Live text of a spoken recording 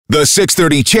The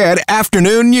 6:30 Chad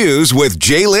Afternoon News with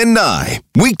Jaylen Nye.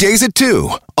 Weekdays at 2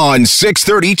 on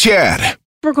 6:30 Chad.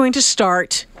 We're going to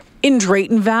start in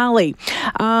Drayton Valley.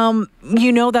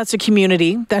 That's a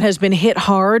community that has been hit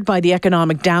hard by the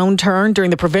economic downturn during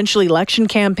the provincial election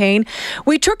campaign.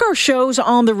 We took our shows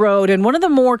on the road, and one of the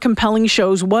more compelling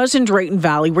shows was in Drayton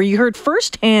Valley, where you heard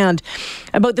firsthand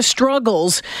about the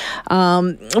struggles,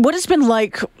 what it's been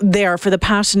like there for the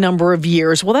past number of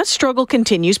years. Well, that struggle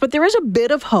continues, but there is a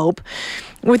bit of hope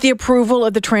with the approval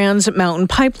of the Trans Mountain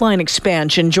Pipeline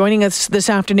expansion. Joining us this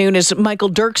afternoon is Michael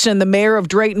Doerksen, the mayor of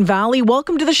Drayton Valley.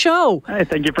 Welcome to the show. Hi,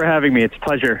 thank you for having me. It's a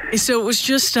pleasure. So it was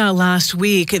just last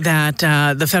week that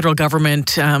the federal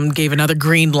government gave another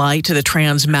green light to the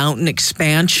Trans Mountain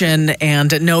expansion.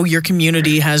 And no, your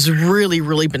community has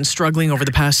really been struggling over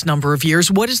the past number of years.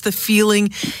 What is the feeling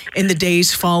in the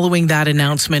days following that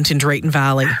announcement in Drayton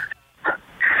Valley?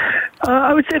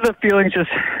 I would say the feeling is just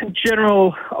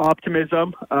general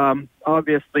optimism.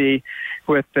 Obviously,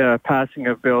 with the passing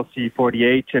of Bill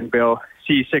C-48 and Bill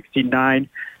C-69,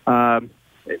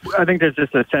 I think there's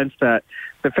just a sense that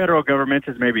the federal government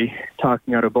is maybe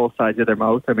talking out of both sides of their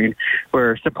mouth. I mean,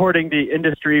 we're supporting the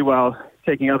industry while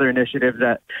taking other initiatives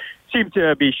that seem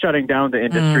to be shutting down the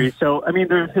industry. So, I mean,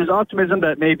 there's optimism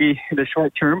that maybe in the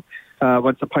short term,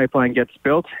 once the pipeline gets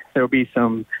built, there will be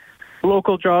some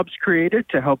local jobs created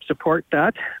to help support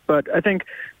that. But I think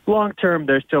long term,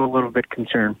 there's still a little bit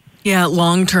concern. Yeah,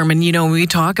 long term. And, when we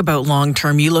talk about long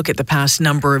term, you look at the past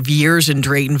number of years in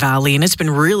Drayton Valley, and it's been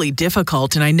really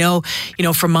difficult. And I know,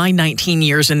 from my 19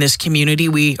 years in this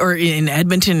community, or in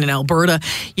Edmonton and Alberta,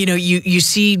 you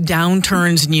see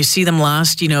downturns and you see them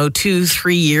last,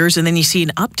 2-3 years, and then you see an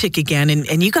uptick again.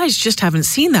 And you guys just haven't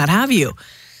seen that, have you?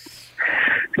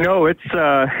 No, it's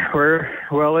we're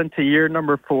well into year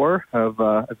number 4 of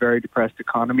a very depressed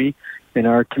economy in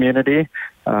our community.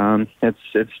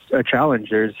 It's a challenge.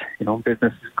 There's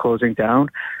businesses closing down.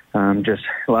 Just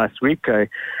last week, I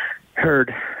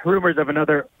heard rumors of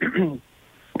another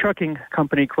trucking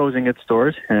company closing its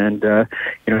doors, and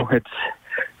it's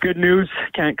good news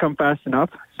can't come fast enough.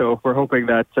 So we're hoping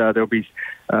that there'll be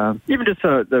even just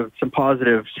some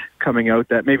positives coming out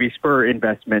that maybe spur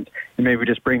investment and maybe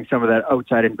just bring some of that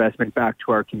outside investment back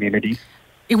to our community.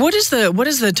 What is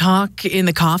the talk in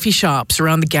the coffee shops,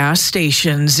 around the gas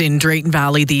stations in Drayton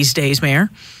Valley these days, Mayor?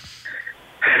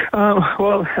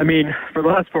 Well, I mean, for the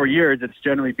last 4 years, it's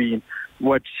generally been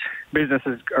which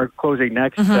businesses are closing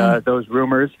next, those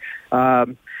rumors.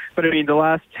 But I mean, the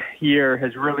last year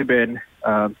has really been,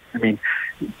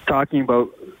 talking about,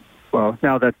 well,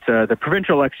 now that the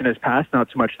provincial election has passed, not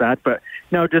so much that, but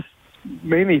now just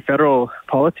mainly federal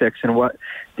politics and what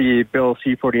the Bill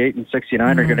C-48 and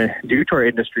 69 are going to do to our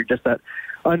industry. Just that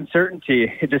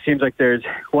uncertainty. It just seems like there's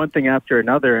one thing after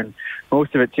another, and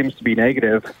most of it seems to be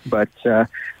negative. But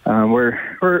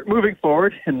we're moving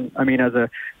forward, and I mean, as a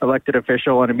elected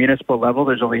official on a municipal level,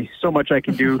 there's only so much I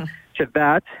can do to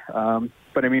that.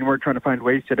 But I mean, we're trying to find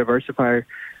ways to diversify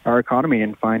our economy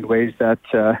and find ways that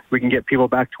we can get people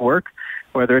back to work,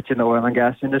 whether it's in the oil and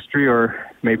gas industry or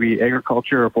maybe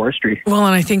agriculture or forestry. Well,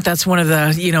 and I think that's one of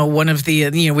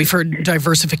the, we've heard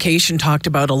diversification talked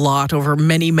about a lot over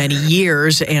many, many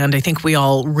years. And I think we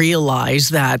all realize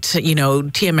that,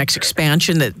 TMX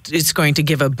expansion, that it's going to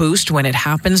give a boost when it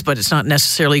happens, but it's not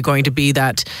necessarily going to be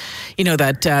that,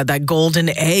 that golden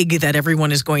egg that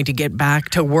everyone is going to get back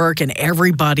to work and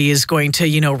everybody is going to,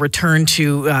 return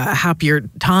to happier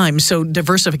times. So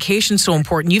diversification is so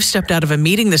important. You've stepped out of a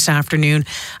meeting this afternoon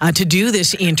to do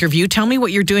this interview. Tell me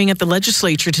what you're doing at the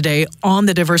legislature today on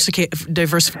the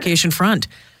diversification front.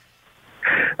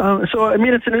 So, I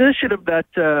mean, it's an initiative that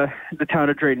the town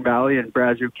of Drayton Valley and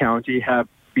Brazeau County have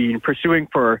been pursuing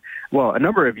for, a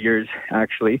number of years,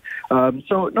 actually.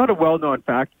 So not a well-known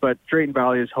fact, but Drayton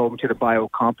Valley is home to the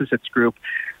Biocomposites Group,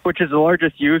 which is the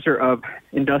largest user of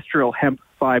industrial hemp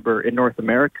fiber in North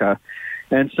America.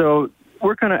 And so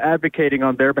we're kind of advocating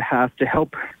on their behalf to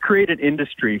help create an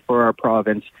industry for our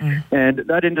province. And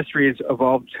that industry has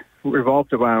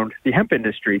revolved around the hemp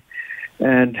industry.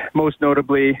 And most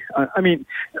notably,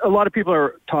 a lot of people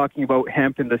are talking about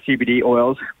hemp and the CBD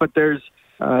oils, but there's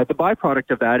the byproduct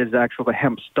of that is actually the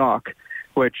hemp stalk,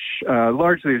 which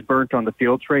largely is burnt on the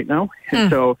fields right now.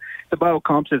 And so the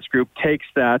Biocomposites Group takes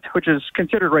that, which is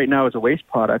considered right now as a waste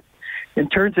product, and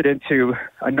turns it into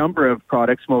a number of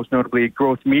products, most notably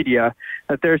growth media,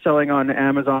 that they're selling on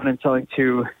Amazon and selling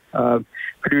to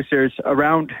producers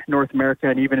around North America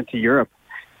and even into Europe.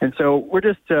 And so we're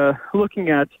just looking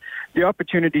at the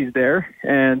opportunities there.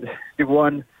 And the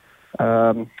one,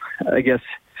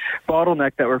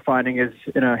 bottleneck that we're finding is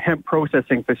in a hemp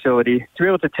processing facility to be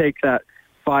able to take that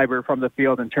fiber from the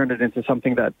field and turn it into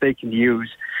something that they can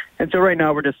use. And so right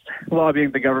now we're just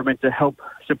lobbying the government to help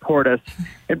support us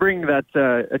in bringing that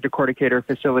a decorticator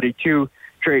facility to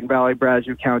Drayton Valley,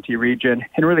 Brazeau County region,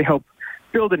 and really help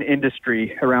build an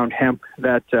industry around hemp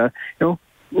that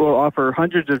will offer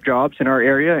hundreds of jobs in our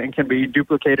area and can be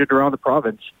duplicated around the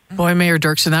province. Boy, Mayor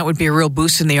Doerksen, that would be a real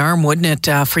boost in the arm, wouldn't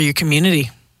it, for your community?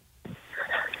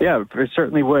 Yeah, it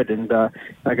certainly would. And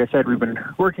like I said, we've been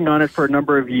working on it for a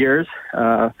number of years.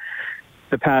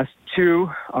 The past two,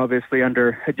 obviously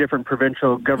under a different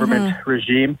provincial government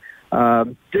regime,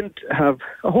 didn't have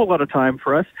a whole lot of time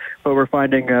for us, but we're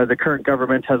finding the current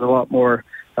government has a lot more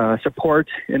support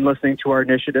in listening to our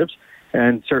initiatives.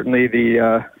 And certainly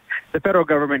the federal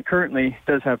government currently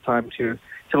does have time to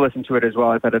listen to it as well.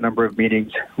 I've had a number of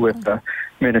meetings with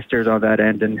ministers on that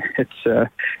end, and it's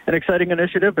an exciting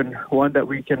initiative and one that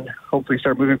we can hopefully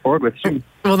start moving forward with soon.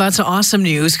 Well, that's awesome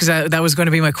news, because that was going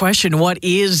to be my question. What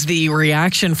is the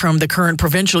reaction from the current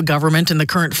provincial government and the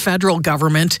current federal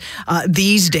government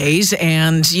these days?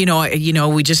 And,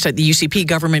 we just had the UCP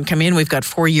government come in. We've got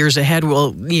 4 years ahead.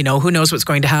 Well, who knows what's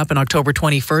going to happen October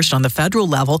 21st on the federal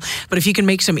level. But if you can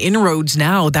make some inroads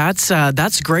now,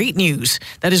 that's great news.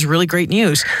 That is really great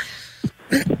news.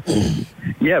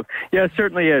 Yeah, it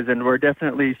certainly is. And we're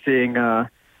definitely seeing a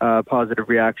positive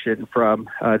reaction from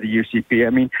the UCP.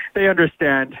 I mean, they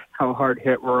understand how hard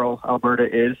hit rural Alberta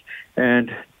is,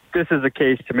 and this is a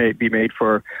case to be made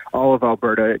for all of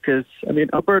Alberta, because,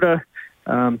 Alberta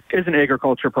is an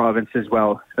agriculture province as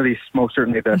well, at least most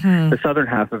certainly the southern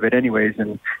half of it anyways,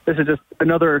 and this is just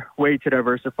another way to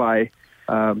diversify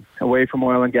away from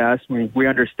oil and gas. We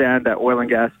understand that oil and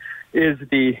gas is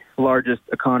the largest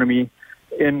economy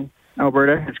in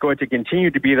Alberta. It's going to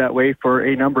continue to be that way for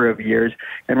a number of years,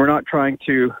 and we're not trying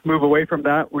to move away from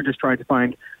that. We're just trying to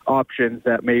find options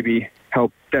that maybe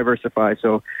help diversify,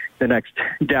 so the next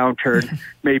downturn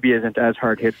maybe isn't as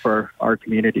hard hit for our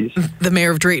communities. The Mayor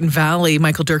of Drayton Valley,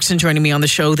 Michael Doerksen, joining me on the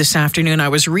show this afternoon. I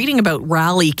was reading about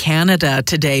Rally Canada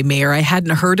today, Mayor. I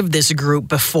hadn't heard of this group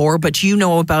before, but you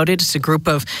know about it. It's a group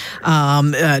of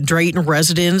Drayton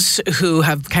residents who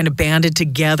have kind of banded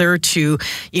together to,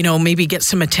 maybe get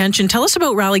some attention. Tell us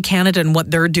about Rally Canada and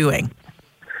what they're doing.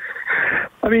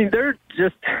 They're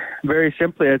just very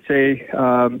simply, I'd say,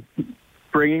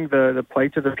 bringing the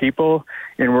plight of the people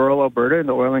in rural Alberta in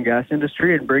the oil and gas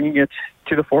industry and bringing it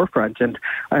to the forefront. And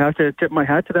I have to tip my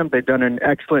hat to them. They've done an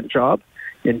excellent job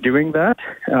in doing that.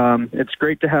 It's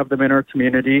great to have them in our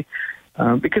community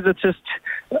because it's just,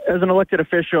 as an elected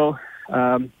official,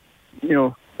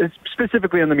 it's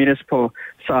specifically on the municipal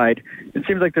side, it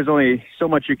seems like there's only so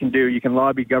much you can do. You can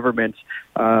lobby government,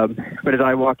 but as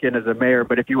I walk in as a mayor,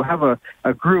 but if you have a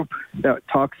group that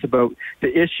talks about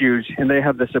the issues and they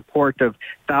have the support of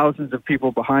thousands of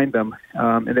people behind them,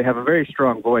 and they have a very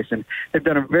strong voice, and they've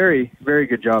done a very, very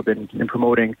good job in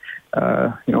promoting,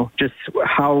 just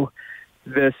how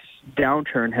this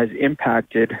downturn has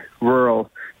impacted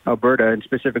rural Alberta and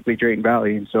specifically Drayton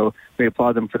Valley, and so we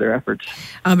applaud them for their efforts.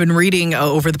 I've been reading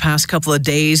over the past couple of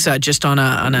days, just on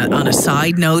a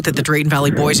side note, that the Drayton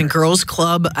Valley Boys and Girls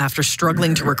Club, after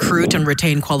struggling to recruit and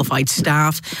retain qualified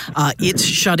staff, it's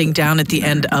shutting down at the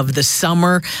end of the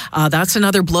summer. That's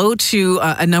another blow to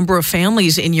a number of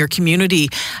families in your community.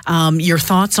 Your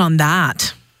thoughts on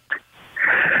that?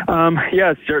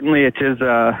 Certainly it is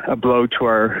a blow to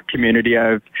our community.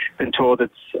 I've been told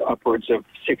it's upwards of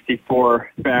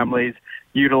 64 families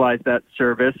utilize that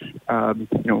service.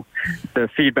 The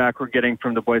feedback we're getting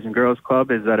from the Boys and Girls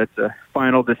Club is that it's a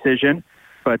final decision,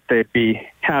 but they'd be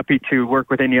happy to work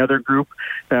with any other group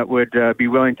that would be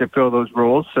willing to fill those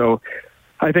roles. So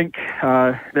I think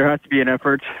there has to be an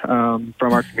effort from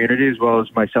our community as well as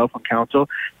myself on council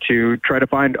to try to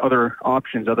find other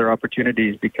options, other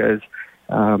opportunities, because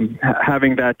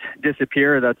having that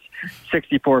disappear, that's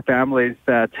 64 families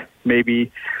that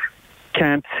maybe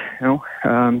can't,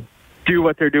 do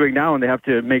what they're doing now, and they have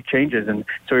to make changes. And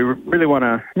so we really want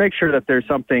to make sure that there's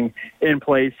something in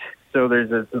place so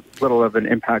there's as little of an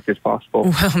impact as possible.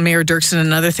 Well, Mayor Doerksen,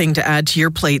 another thing to add to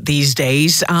your plate these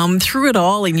days, through it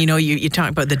all, and you talk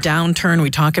about the downturn, we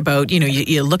talk about,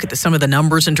 you look at some of the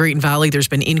numbers in Drayton Valley, there's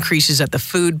been increases at the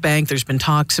food bank, there's been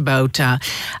talks about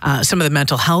some of the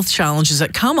mental health challenges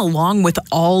that come along with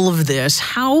all of this.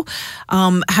 How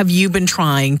have you been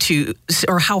trying to,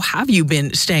 or how have you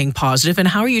been staying positive, and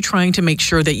how are you trying to make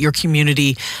sure that your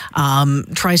community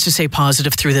tries to stay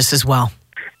positive through this as well?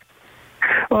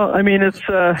 Well,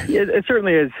 it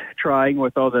certainly is trying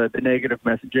with all the negative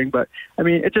messaging, but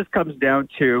it just comes down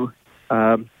to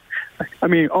I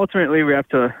mean, ultimately, we have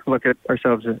to look at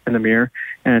ourselves in the mirror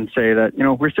and say that,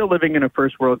 we're still living in a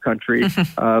first world country.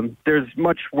 There's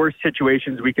much worse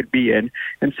situations we could be in.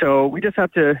 And so we just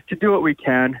have to do what we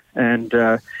can and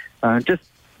just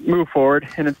move forward.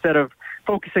 And instead of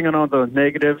focusing on all the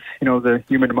negatives, the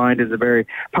human mind is a very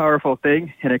powerful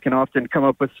thing, and it can often come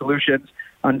up with solutions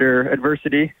under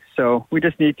adversity. So we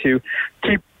just need to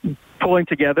keep pulling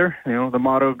together, the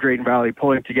motto of Drayton Valley,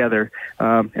 pulling together.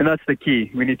 And that's the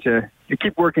key. We need to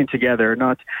keep working together,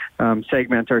 not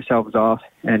segment ourselves off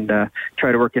and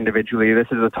try to work individually. This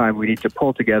is a time we need to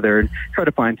pull together and try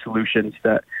to find solutions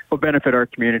that will benefit our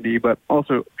community, but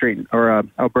also Drayton or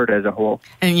Alberta as a whole.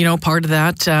 And part of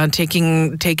that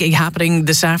taking happening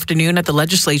this afternoon at the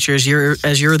legislature as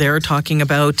you're there talking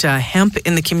about hemp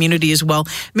in the community as well.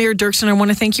 Mayor Doerksen, I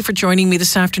want to thank you for joining me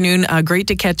this afternoon. Great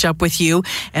to catch up with you,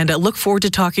 and look forward to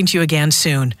talking to you again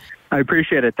soon. I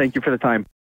appreciate it. Thank you for the time.